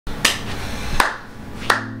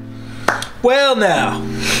Well now,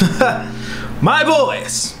 my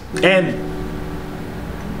boys, and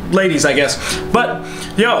ladies I guess, but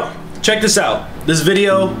yo, check this out. This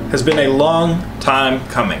video has been a long time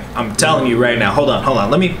coming. I'm telling you right now. Hold on.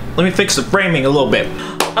 Let me fix the framing a little bit.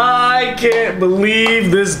 I can't believe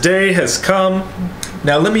this day has come.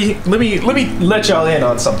 Now let me let y'all in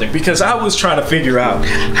on something, because I was trying to figure out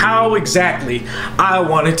how exactly I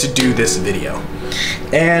wanted to do this video.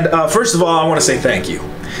 And first of all, I want to say thank you.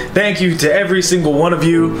 Thank you to every single one of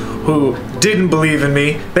you who didn't believe in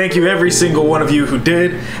me. Thank you every single one of you who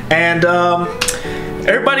did. And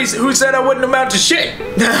everybody who said I wouldn't amount to shit.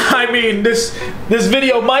 I mean, this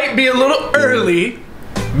video might be a little early,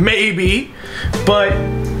 maybe, but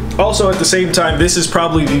also at the same time, this is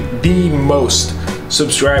probably the most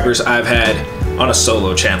subscribers I've had on a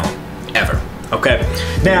solo channel ever. Okay,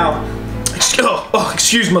 now,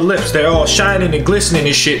 excuse my lips, they're all shining and glistening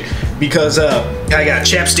and shit because I got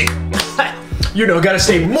chapstick. You know, gotta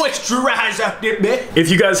stay moisturized out there, man. If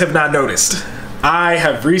you guys have not noticed, I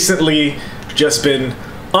have recently just been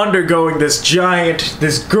undergoing this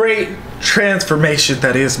great transformation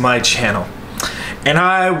that is my channel. And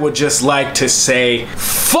I would just like to say,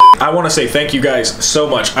 I want to say thank you guys so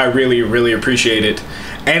much. I really, really appreciate it.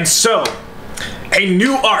 And so, a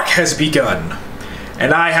new arc has begun.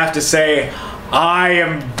 And I have to say, I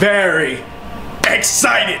am very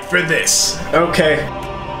excited for this. Okay.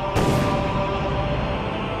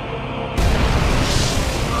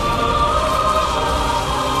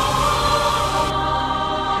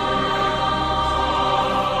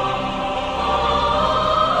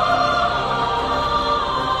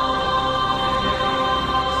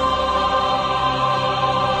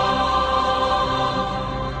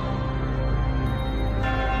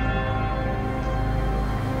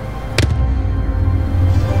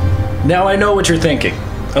 Now I know what you're thinking,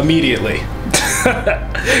 immediately.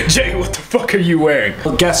 Jay, what the fuck are you wearing?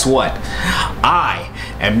 Well, guess what? I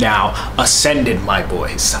am now ascended, my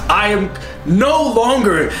boys. I am no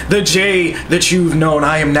longer the Jay that you've known.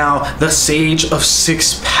 I am now the Sage of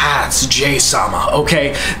Six Paths, JustJaySama,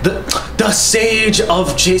 okay? The Sage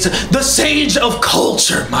of JustJaySama, the Sage of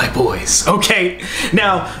Culture, my boys, okay?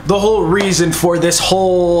 Now, the whole reason for this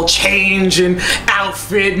whole change in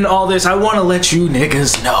outfit and all this, I want to let you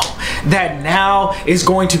niggas know that now is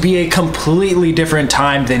going to be a completely different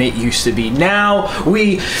time than it used to be. Now,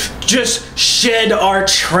 we just shed our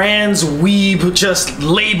trans weeb just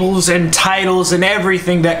labels and titles and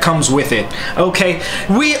everything that comes with it, okay?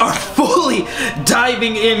 We are fully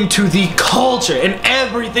diving into the culture and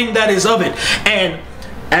everything that is of it. And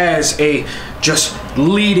as a just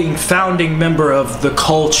leading founding member of the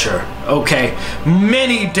culture, okay,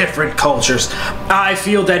 many different cultures, I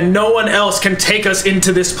feel that no one else can take us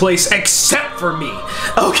into this place except for me,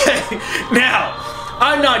 okay? Now,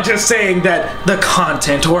 I'm not just saying that the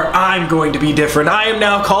content or I'm going to be different. I am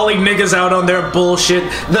now calling niggas out on their bullshit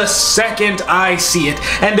the second I see it.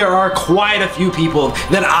 And there are quite a few people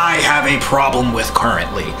that I have a problem with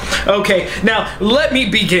currently. Okay, now let me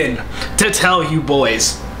begin to tell you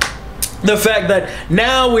boys the fact that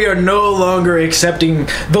now we are no longer accepting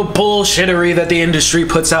the bullshittery that the industry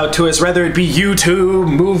puts out to us, whether it be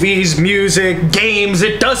YouTube, movies, music, games,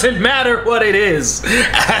 it doesn't matter what it is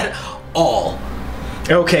at all.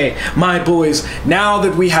 Okay, my boys, now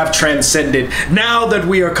that we have transcended, now that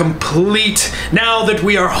we are complete, now that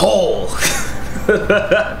we are whole,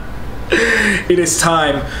 it is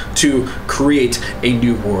time to create a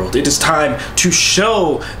new world. It is time to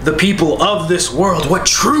show the people of this world what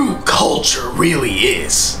true culture really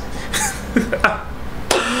is. With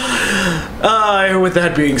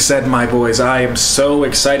that being said, my boys, I am so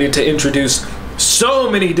excited to introduce so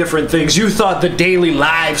many different things. You thought the daily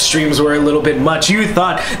live streams were a little bit much. You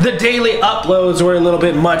thought the daily uploads were a little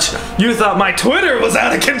bit much. You thought my Twitter was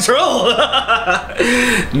out of control.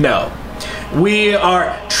 No. We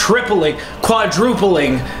are tripling,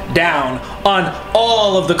 quadrupling down on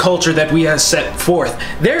all of the culture that we have set forth.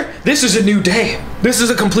 This is a new day. This is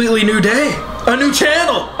a completely new day. A new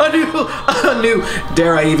channel. A new,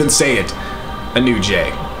 dare I even say it, a new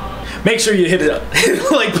Jay. Make sure you hit the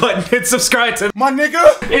like button, hit subscribe to my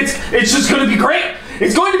nigga. It's just gonna be great.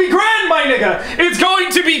 It's going to be grand, my nigga. It's going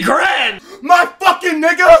to be grand, my fucking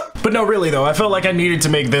nigga. But no, really though, I felt like I needed to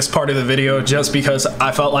make this part of the video just because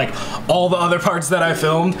I felt like all the other parts that I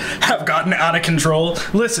filmed have gotten out of control.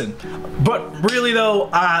 Listen, but really though,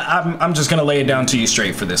 I'm just gonna lay it down to you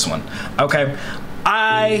straight for this one, okay?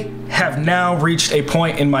 I have now reached a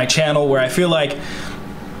point in my channel where I feel like,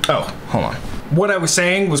 oh, hold on. what I was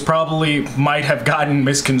saying was probably might have gotten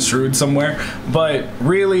misconstrued somewhere, but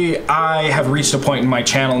really I have reached a point in my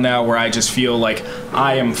channel now where I just feel like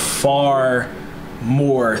I am far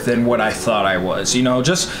more than what I thought I was. You know,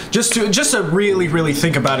 just to really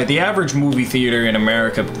think about it, the average movie theater in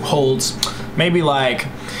America holds maybe like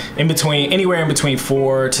anywhere in between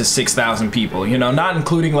 4,000 to 6,000 people, you know, not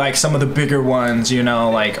including like some of the bigger ones, you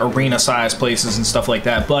know, like arena sized places and stuff like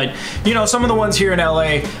that. But you know, some of the ones here in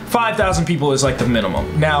LA, 5,000 people is like the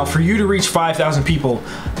minimum. Now for you to reach 5,000 people,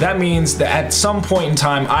 that means that at some point in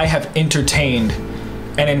time I have entertained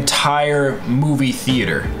an entire movie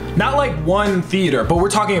theater. Not like one theater, but we're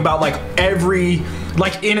talking about like every,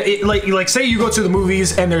 like like say you go to the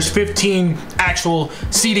movies and there's 15 actual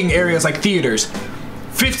seating areas, like theaters.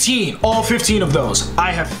 15, all 15 of those,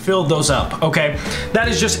 I have filled those up, okay? That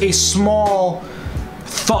is just a small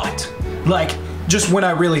thought, like just when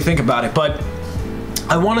I really think about it. But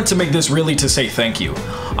I wanted to make this really to say thank you.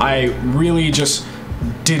 I really just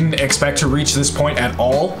didn't expect to reach this point at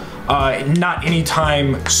all, not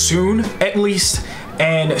anytime soon at least.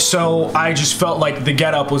 And so I just felt like the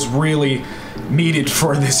get up was really needed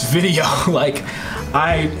for this video. Like,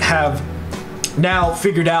 I have now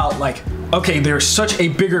figured out, like, okay, there's such a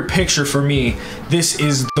bigger picture for me. This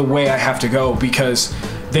is the way I have to go, because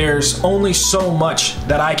there's only so much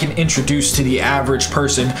that I can introduce to the average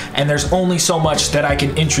person, and there's only so much that I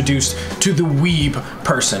can introduce to the weeb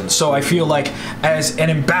person. So I feel like as an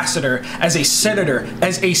ambassador, as a senator,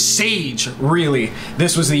 as a sage, really,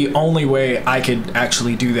 this was the only way I could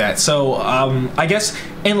actually do that. So I guess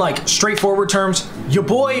in like straightforward terms, your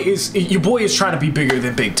boy is trying to be bigger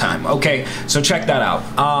than big time, okay? So check that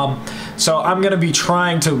out. So I'm gonna be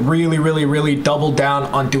trying to really double down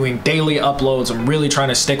on doing daily uploads. I'm really trying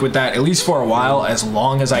to stick with that, at least for a while, as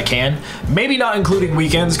long as I can. Maybe not including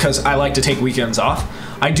weekends, because I like to take weekends off.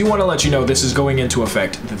 I do want to let you know this is going into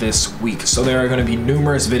effect this week, so there are going to be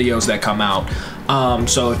numerous videos that come out.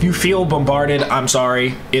 So if you feel bombarded, I'm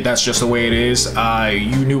sorry. That's just the way it is.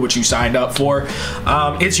 You knew what you signed up for.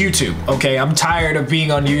 It's YouTube, okay? I'm tired of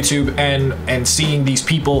being on YouTube and seeing these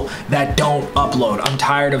people that don't upload. I'm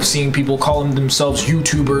tired of seeing people calling themselves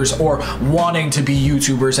YouTubers or wanting to be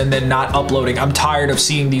YouTubers and then not uploading. I'm tired of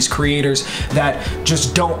seeing these creators that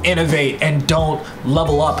just don't innovate and don't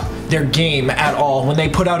level up their game at all. When they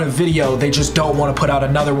put out a video, they just don't want to put out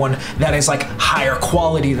another one that is like higher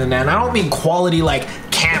quality than that. And I don't mean quality like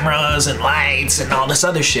cameras and lights and all this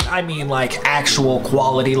other shit. I mean like actual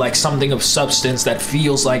quality, like something of substance that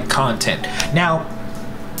feels like content. Now,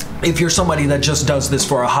 if you're somebody that just does this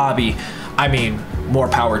for a hobby, I mean, more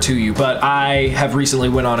power to you. But I have recently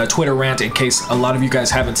went on a Twitter rant, in case a lot of you guys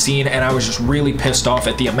haven't seen, and I was just really pissed off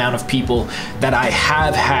at the amount of people that I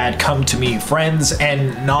have had come to me, friends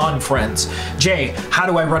and non-friends. Jay, how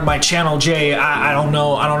do I run my channel? Jay, I don't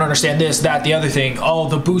know, I don't understand this, that, the other thing. Oh,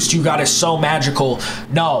 the boost you got is so magical.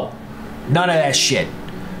 No, none of that shit.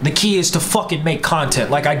 The key is to fucking make content.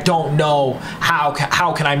 Like, I don't know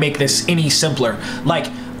how can I make this any simpler. Like,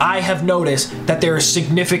 I have noticed that there is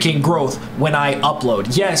significant growth when I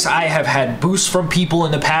upload. Yes, I have had boosts from people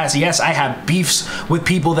in the past. Yes, I have beefs with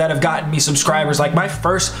people that have gotten me subscribers. Like, my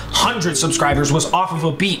first 100 subscribers was off of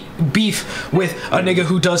a beef with a nigga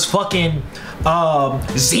who does fucking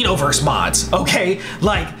Xenoverse mods, okay?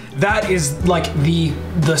 Like, that is like the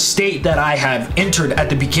state that I have entered at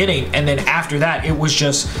the beginning, and then after that it was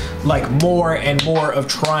just like more and more of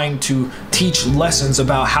trying to teach lessons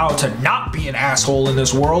about how to not be an asshole in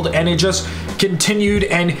this world, and it just continued,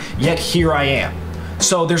 and yet here I am.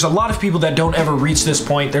 So there's a lot of people that don't ever reach this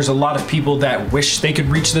point. There's a lot of people that wish they could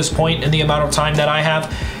reach this point in the amount of time that I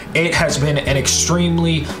have. It has been an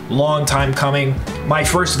extremely long time coming. My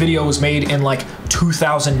first video was made in like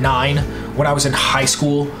 2009 when I was in high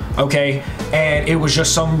school, okay? And it was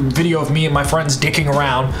just some video of me and my friends dicking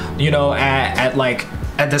around, you know,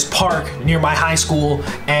 at this park near my high school,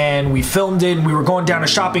 and we filmed it, and we were going down a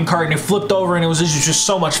shopping cart and it flipped over, and it was just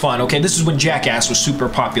so much fun, okay? This is when Jackass was super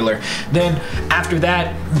popular. Then after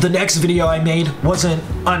that, the next video I made wasn't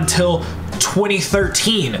until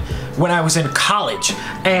 2013 when I was in college,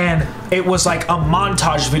 and it was like a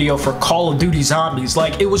montage video for Call of Duty Zombies.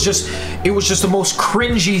 Like, it was just the most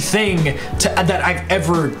cringy thing that I've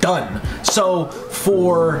ever done. So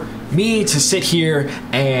for me to sit here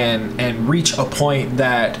and reach a point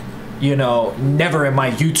that, you know, never in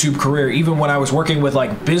my YouTube career, even when I was working with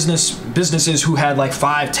like businesses who had like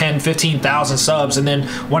 5, 10, 15,000 subs, and then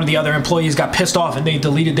one of the other employees got pissed off and they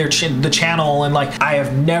deleted the channel, and like, I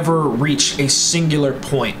have never reached a singular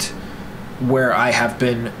point where I have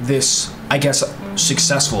been this I guess,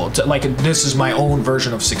 successful. Like, this is my own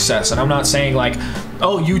version of success. And I'm not saying like,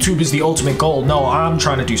 oh, YouTube is the ultimate goal. No, I'm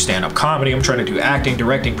trying to do stand-up comedy. I'm trying to do acting,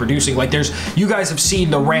 directing, producing. Like, you guys have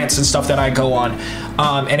seen the rants and stuff that I go on.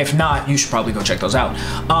 And if not, you should probably go check those out.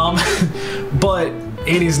 But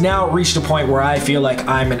it is now reached a point where I feel like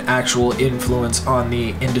I'm an actual influence on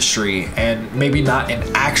the industry, and maybe not an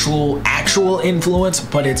actual influence,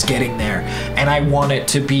 but it's getting there. And I want it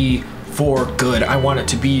to be for good. I want it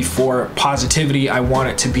to be for positivity. I want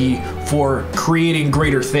it to be for creating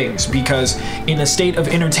greater things, because in the state of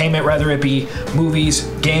entertainment, whether it be movies,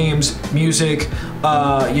 games, music,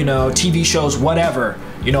 you know, TV shows, whatever,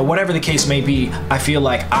 you know, whatever the case may be, I feel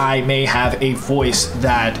like I may have a voice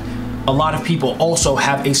that a lot of people also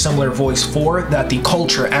have a similar voice for, that the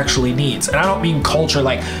culture actually needs. And I don't mean culture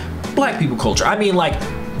like black people culture. I mean like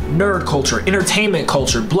nerd culture, entertainment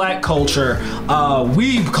culture, black culture,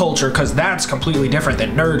 weeb culture, because that's completely different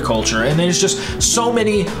than nerd culture. And there's just so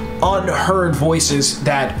many unheard voices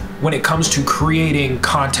that when it comes to creating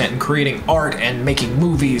content and creating art and making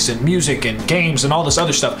movies and music and games and all this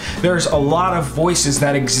other stuff, there's a lot of voices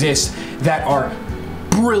that exist that are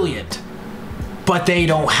brilliant, but they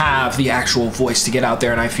don't have the actual voice to get out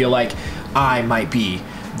there. And I feel like I might be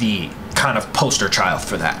the kind of poster child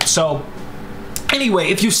for that. So anyway,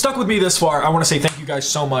 if you've stuck with me this far, I want to say thank you guys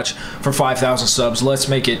so much for 5,000 subs. Let's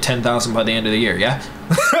make it 10,000 by the end of the year, yeah?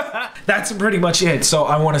 That's pretty much it. So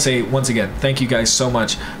I want to say once again, thank you guys so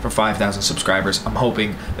much for 5,000 subscribers. I'm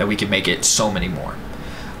hoping that we can make it so many more.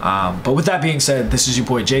 But with that being said, this is your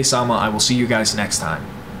boy JustJaySama. I will see you guys next time.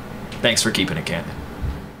 Thanks for keeping it canon.